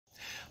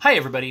Hi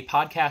everybody,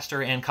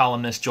 podcaster and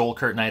columnist Joel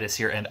Kurtnitis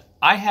here, and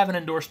I have an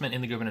endorsement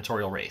in the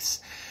gubernatorial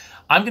race.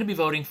 I'm going to be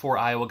voting for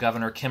Iowa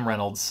Governor Kim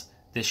Reynolds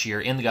this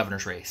year in the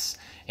governor's race.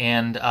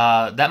 And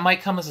that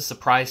might come as a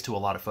surprise to a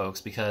lot of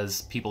folks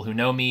because people who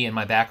know me and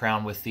my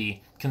background with the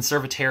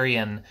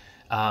conservatarian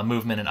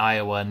movement in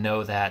Iowa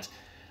know that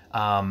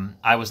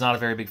I was not a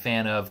very big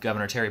fan of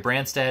Governor Terry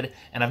Branstad,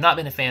 and I've not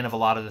been a fan of a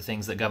lot of the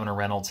things that Governor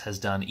Reynolds has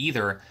done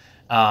either.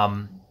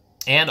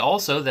 And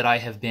also that I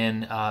have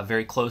been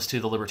very close to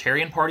the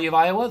Libertarian Party of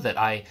Iowa, that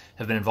I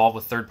have been involved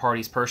with third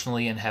parties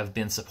personally and have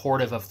been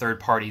supportive of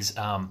third parties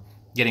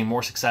getting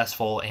more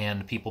successful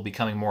and people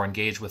becoming more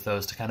engaged with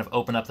those to kind of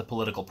open up the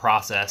political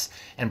process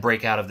and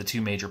break out of the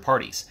two major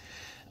parties.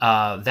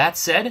 That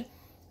said,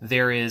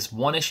 there is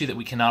one issue that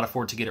we cannot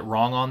afford to get it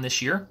wrong on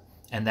this year,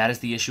 and that is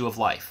the issue of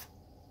life.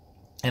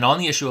 And on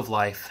the issue of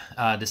life,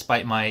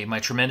 despite my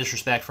tremendous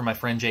respect for my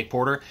friend Jake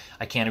Porter,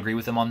 I can't agree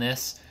with him on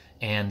this.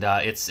 And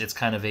it's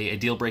kind of a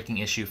deal-breaking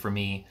issue for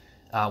me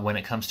when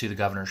it comes to the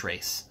governor's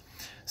race.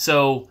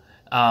 So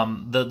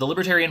the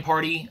Libertarian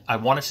Party, I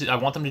want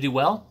them to do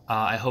well.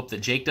 I hope that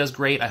Jake does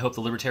great. I hope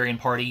the Libertarian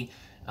Party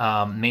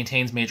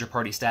maintains major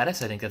party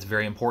status. I think that's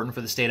very important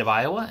for the state of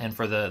Iowa and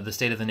for the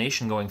state of the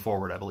nation going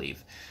forward, I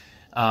believe.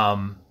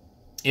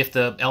 If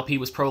the LP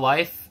was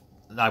pro-life,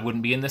 I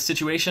wouldn't be in this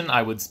situation.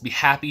 I would be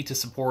happy to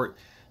support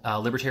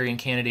Libertarian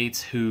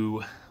candidates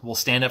who will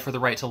stand up for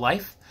the right to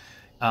life.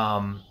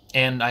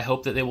 And I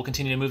hope that they will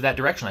continue to move that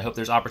direction. I hope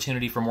there's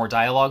opportunity for more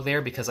dialogue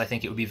there because I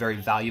think it would be very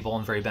valuable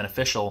and very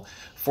beneficial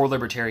for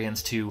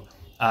libertarians to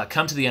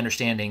come to the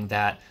understanding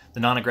that the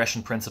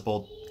non-aggression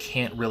principle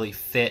can't really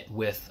fit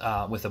with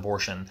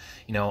abortion.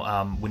 You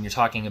know, when you're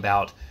talking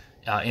about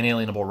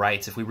inalienable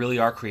rights, if we really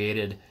are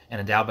created and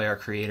endowed by our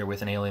Creator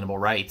with inalienable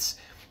rights,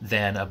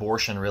 then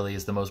abortion really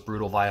is the most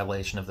brutal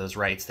violation of those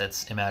rights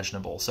that's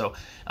imaginable. So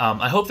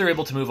I hope they're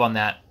able to move on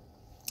that.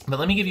 But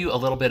let me give you a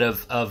little bit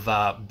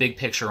of big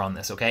picture on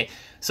this, okay?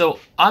 So,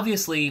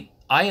 obviously,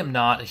 I am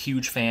not a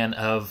huge fan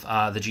of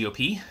the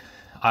GOP.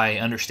 I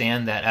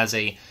understand that as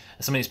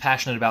somebody who's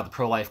passionate about the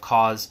pro-life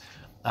cause,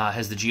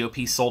 has the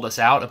GOP sold us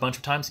out a bunch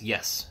of times?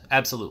 Yes,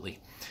 absolutely.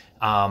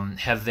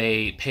 Have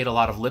they paid a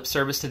lot of lip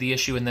service to the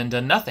issue and then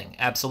done nothing?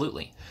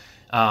 Absolutely.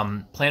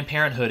 Planned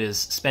Parenthood is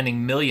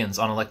spending millions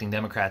on electing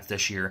Democrats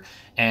this year,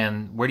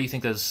 and where do you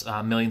think those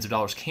millions of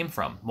dollars came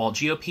from? Well,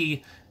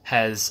 GOP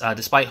has,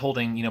 despite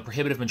holding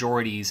prohibitive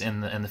majorities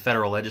in the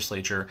federal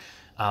legislature,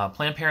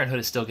 Planned Parenthood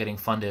is still getting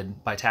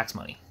funded by tax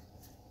money,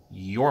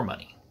 your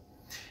money,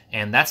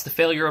 and that's the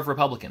failure of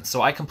Republicans.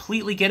 So I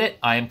completely get it.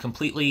 I am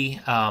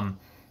completely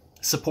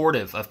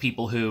supportive of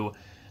people who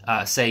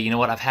say, you know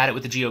what, I've had it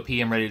with the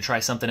GOP. I'm ready to try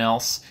something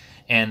else,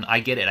 and I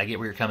get it. I get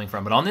where you're coming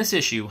from. But on this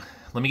issue,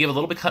 let me give a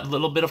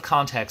little bit of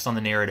context on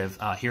the narrative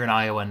here in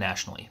Iowa and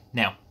nationally.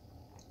 Now,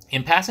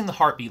 in passing the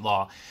heartbeat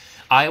law,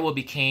 Iowa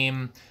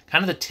became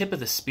kind of the tip of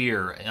the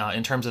spear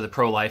in terms of the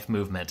pro-life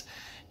movement.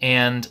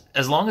 And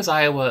as long as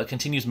Iowa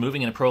continues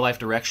moving in a pro-life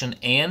direction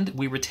and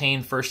we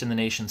retain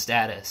first-in-the-nation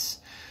status,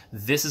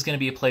 this is going to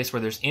be a place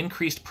where there's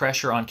increased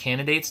pressure on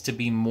candidates to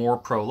be more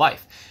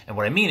pro-life. And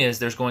what I mean is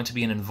there's going to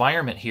be an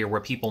environment here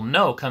where people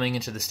know coming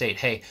into the state,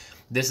 hey,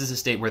 this is a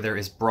state where there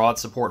is broad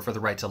support for the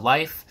right to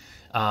life.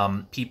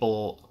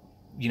 People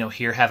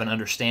here have an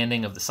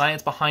understanding of the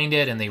science behind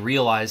it, and they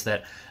realize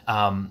that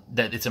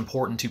that it's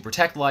important to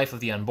protect life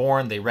of the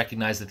unborn. They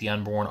recognize that the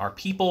unborn are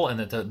people and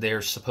that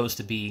there's supposed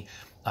to be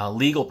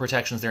legal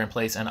protections there in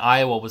place, and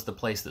Iowa was the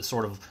place that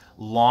sort of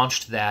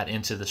launched that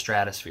into the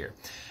stratosphere.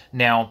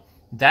 Now,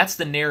 that's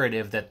the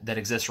narrative that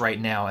exists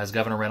right now as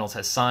Governor Reynolds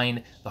has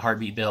signed the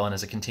heartbeat bill and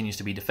as it continues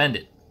to be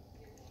defended.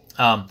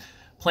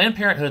 Planned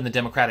Parenthood and the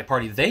Democratic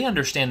Party, they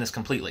understand this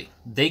completely.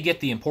 They get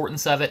the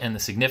importance of it and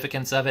the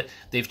significance of it.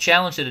 They've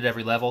challenged it at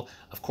every level.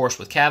 Of course,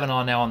 with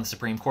Kavanaugh now on the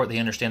Supreme Court, they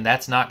understand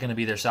that's not going to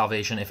be their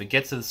salvation. If it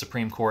gets to the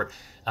Supreme Court,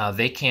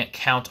 they can't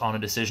count on a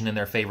decision in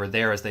their favor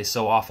there, as they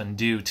so often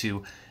do,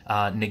 to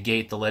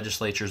negate the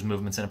legislature's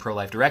movements in a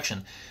pro-life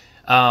direction.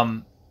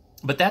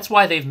 But that's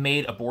why they've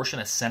made abortion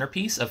a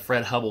centerpiece of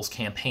Fred Hubbell's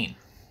campaign.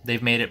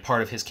 They've made it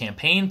part of his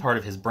campaign, part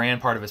of his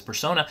brand, part of his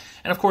persona.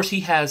 And of course,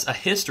 he has a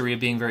history of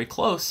being very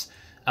close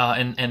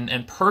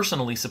and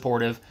personally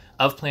supportive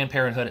of Planned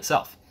Parenthood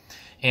itself.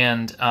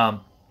 And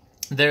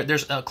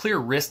there's a clear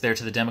risk there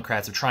to the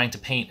Democrats of trying to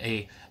paint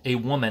a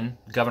woman,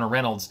 Governor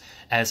Reynolds,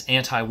 as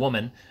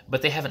anti-woman,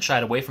 but they haven't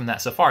shied away from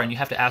that so far, and you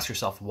have to ask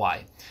yourself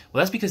why.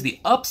 Well, that's because the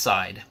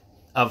upside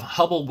of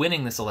Hubbell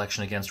winning this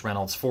election against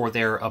Reynolds for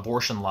their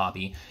abortion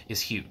lobby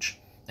is huge,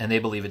 and they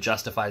believe it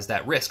justifies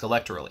that risk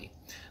electorally.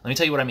 Let me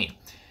tell you what I mean.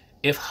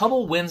 If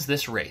Hubbell wins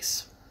this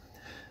race,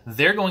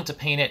 they're going to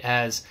paint it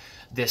as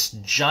this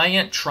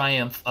giant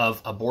triumph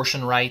of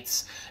abortion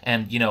rights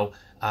and,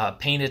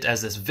 paint it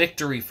as this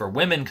victory for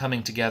women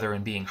coming together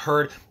and being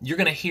heard. You're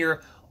going to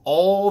hear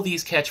all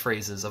these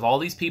catchphrases of all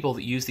these people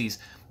that use these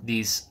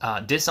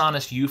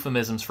dishonest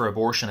euphemisms for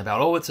abortion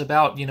about, oh, it's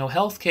about,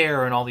 health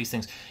care and all these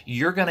things.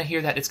 You're going to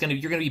hear that.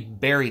 You're going to be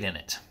buried in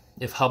it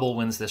if Hubbell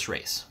wins this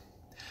race.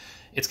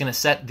 It's going to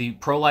set the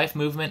pro-life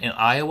movement in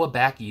Iowa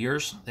back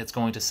years. It's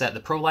going to set the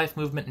pro-life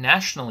movement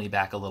nationally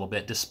back a little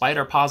bit, despite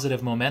our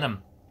positive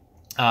momentum,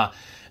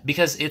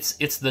 because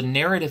it's the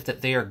narrative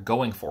that they are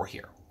going for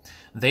here.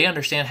 They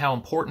understand how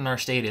important our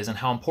state is and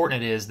how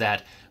important it is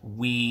that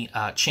we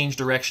change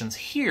directions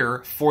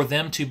here for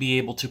them to be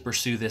able to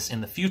pursue this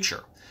in the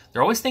future.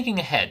 They're always thinking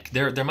ahead.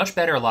 They're much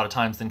better a lot of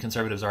times than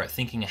conservatives are at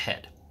thinking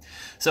ahead.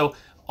 So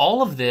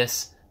all of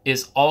this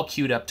is all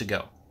queued up to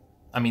go.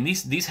 I mean,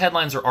 these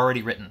headlines are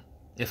already written.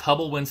 If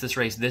Hubbell wins this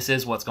race, this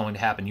is what's going to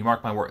happen. You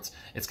mark my words.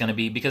 It's going to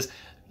be, because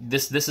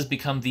this has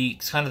become the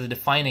kind of the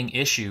defining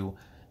issue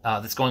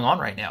that's going on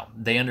right now.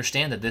 They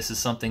understand that this is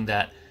something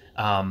that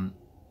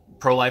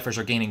pro-lifers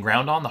are gaining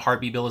ground on. The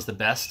heartbeat bill is the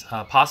best,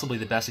 possibly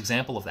the best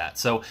example of that.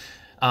 So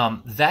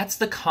that's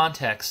the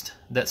context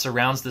that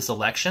surrounds this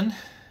election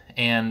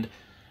and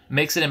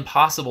makes it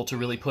impossible to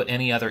really put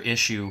any other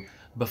issue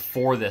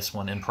before this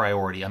one in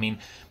priority. I mean,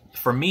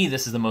 for me,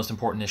 this is the most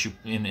important issue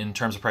in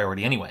terms of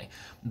priority anyway.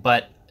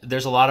 But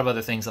there's a lot of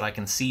other things that I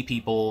can see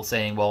people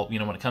saying, well, you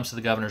know, when it comes to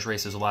the governor's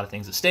race, there's a lot of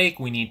things at stake.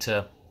 We need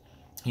to,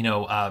 you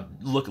know,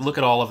 look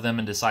at all of them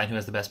and decide who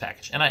has the best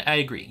package. And I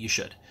agree, you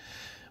should.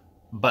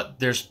 But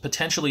there's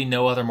potentially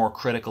no other more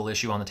critical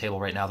issue on the table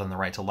right now than the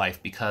right to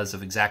life, because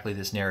of exactly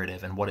this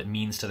narrative and what it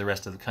means to the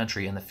rest of the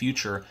country and the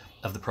future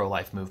of the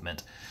pro-life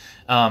movement.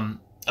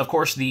 Of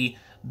course, the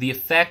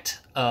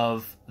effect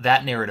of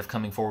that narrative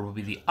coming forward will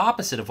be the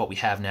opposite of what we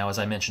have now, as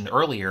I mentioned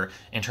earlier,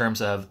 in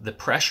terms of the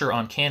pressure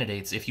on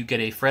candidates. If you get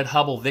a Fred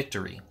Hubbell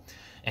victory,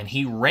 and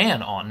he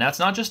ran on, now it's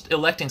not just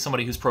electing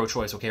somebody who's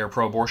pro-choice, okay, or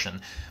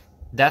pro-abortion.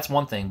 That's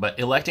one thing, but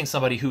electing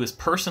somebody who is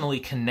personally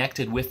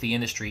connected with the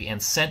industry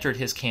and centered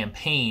his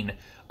campaign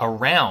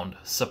around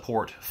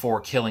support for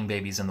killing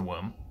babies in the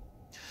womb,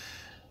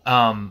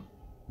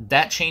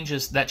 that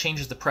changes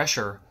the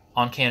pressure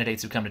on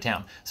candidates who come to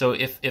town. So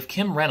if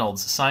Kim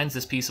Reynolds signs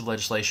this piece of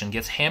legislation,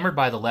 gets hammered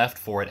by the left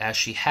for it, as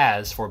she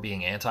has for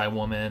being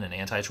anti-woman and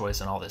anti-choice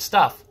and all this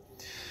stuff,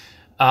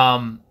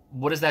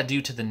 what does that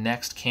do to the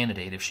next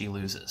candidate if she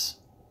loses?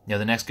 You know,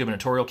 the next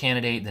gubernatorial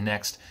candidate, the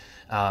next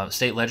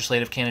state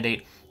legislative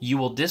candidate. You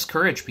will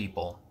discourage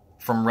people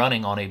from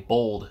running on a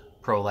bold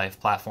pro-life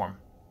platform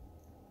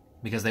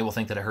because they will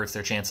think that it hurts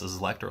their chances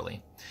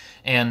electorally.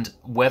 And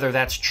whether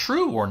that's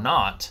true or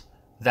not,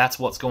 that's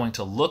what's going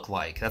to look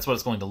like. That's what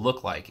it's going to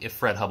look like if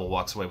Fred Hubbell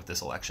walks away with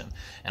this election.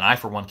 And I,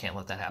 for one, can't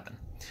let that happen.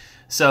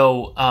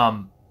 So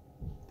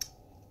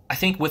I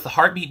think with the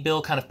heartbeat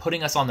bill kind of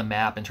putting us on the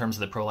map in terms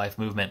of the pro-life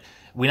movement,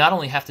 we not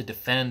only have to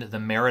defend the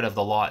merit of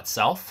the law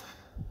itself,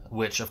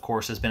 which, of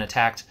course, has been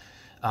attacked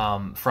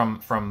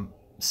from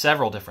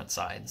several different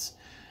sides,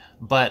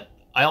 but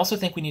I also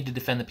think we need to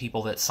defend the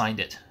people that signed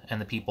it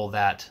and the people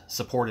that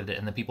supported it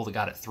and the people that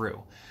got it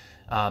through.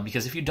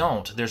 Because if you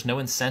don't, there's no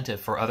incentive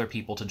for other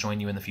people to join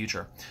you in the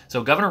future.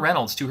 So Governor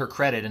Reynolds, to her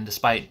credit, and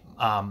despite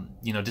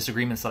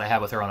disagreements that I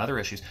have with her on other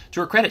issues, to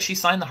her credit, she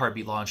signed the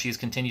heartbeat law and she has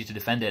continued to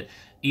defend it,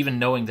 even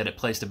knowing that it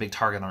placed a big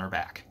target on her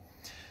back.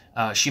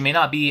 She may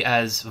not be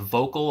as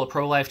vocal a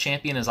pro-life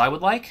champion as I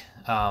would like,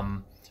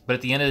 but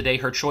at the end of the day,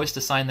 her choice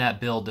to sign that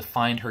bill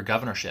defined her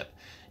governorship,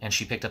 and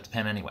she picked up the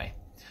pen anyway.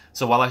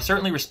 So while I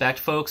certainly respect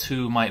folks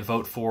who might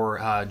vote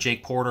for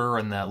Jake Porter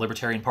and the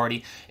Libertarian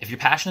Party, if you're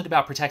passionate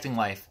about protecting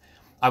life,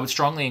 I would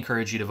strongly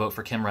encourage you to vote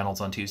for Kim Reynolds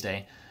on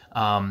Tuesday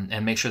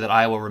and make sure that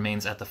Iowa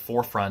remains at the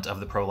forefront of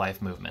the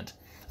pro-life movement.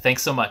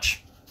 Thanks so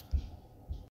much.